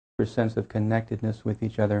sense of connectedness with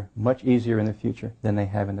each other much easier in the future than they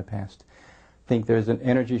have in the past. I think there's an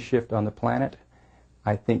energy shift on the planet.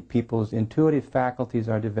 I think people's intuitive faculties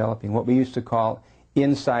are developing, what we used to call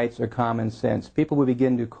insights or common sense. People will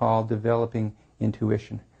begin to call developing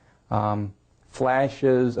intuition.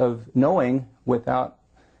 Flashes of knowing without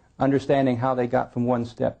understanding how they got from one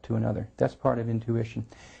step to another. That's part of intuition.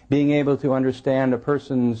 Being able to understand a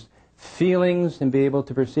person's feelings and be able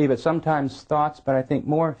to perceive it. Sometimes thoughts, but I think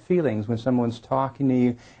more feelings when someone's talking to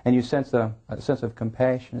you and you sense a sense of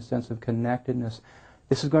compassion, a sense of connectedness.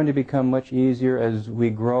 This is going to become much easier as we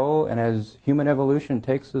grow and as human evolution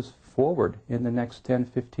takes us forward in the next 10,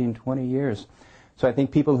 15, 20 years. So I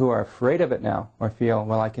think people who are afraid of it now or feel,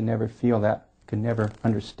 well, I can never feel that, can never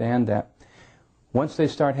understand that, once they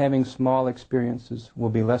start having small experiences, we'll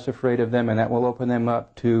be less afraid of them, and that will open them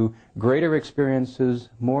up to greater experiences,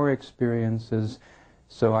 more experiences.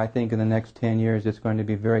 So I think in the next 10 years it's going to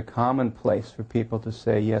be very commonplace for people to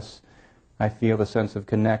say, yes, I feel a sense of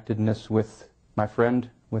connectedness with my friend,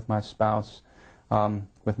 with my spouse,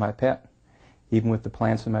 with my pet, even with the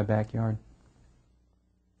plants in my backyard.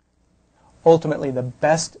 Ultimately, the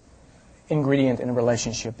best ingredient in a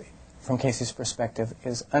relationship, from Cayce's perspective,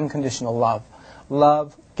 is unconditional love.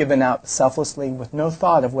 Love given out selflessly with no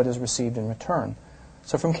thought of what is received in return.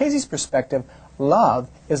 So from Cayce's perspective, love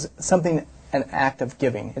is something, an act of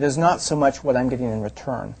giving. It is not so much what I'm getting in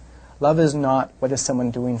return. Love is not what is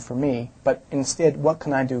someone doing for me, but instead, what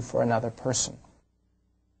can I do for another person?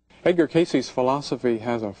 Edgar Cayce's philosophy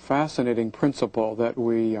has a fascinating principle that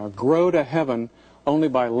we grow to heaven only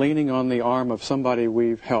by leaning on the arm of somebody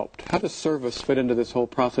we've helped. How does service fit into this whole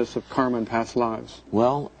process of karma and past lives?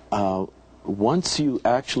 Well, once you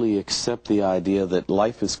actually accept the idea that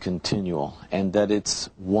life is continual and that it's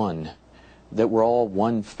one, that we're all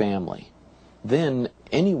one family, then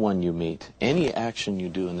anyone you meet, any action you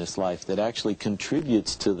do in this life that actually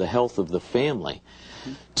contributes to the health of the family,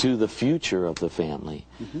 to the future of the family,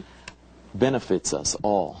 benefits us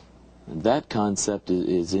all. And that concept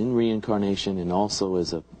is in reincarnation and also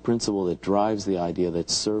is a principle that drives the idea that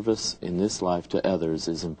service in this life to others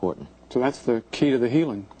is important. So that's the key to the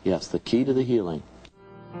healing. Yes, the key to the healing.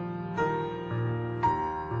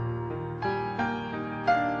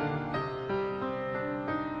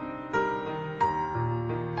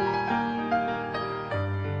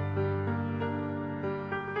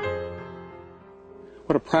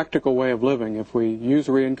 What a practical way of living if we use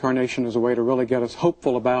reincarnation as a way to really get us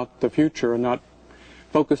hopeful about the future and not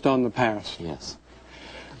focused on the past. Yes.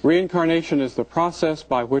 Reincarnation is the process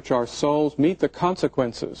by which our souls meet the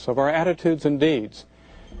consequences of our attitudes and deeds.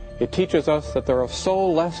 It teaches us that there are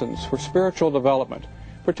soul lessons for spiritual development,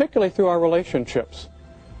 particularly through our relationships.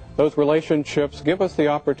 Those relationships give us the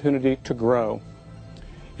opportunity to grow.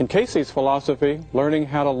 In Cayce's philosophy, learning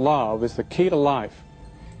how to love is the key to life.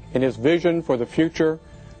 In his vision for the future,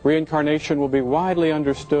 reincarnation will be widely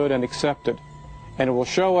understood and accepted, and it will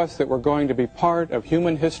show us that we're going to be part of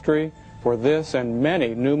human history for this and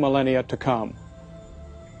many new millennia to come.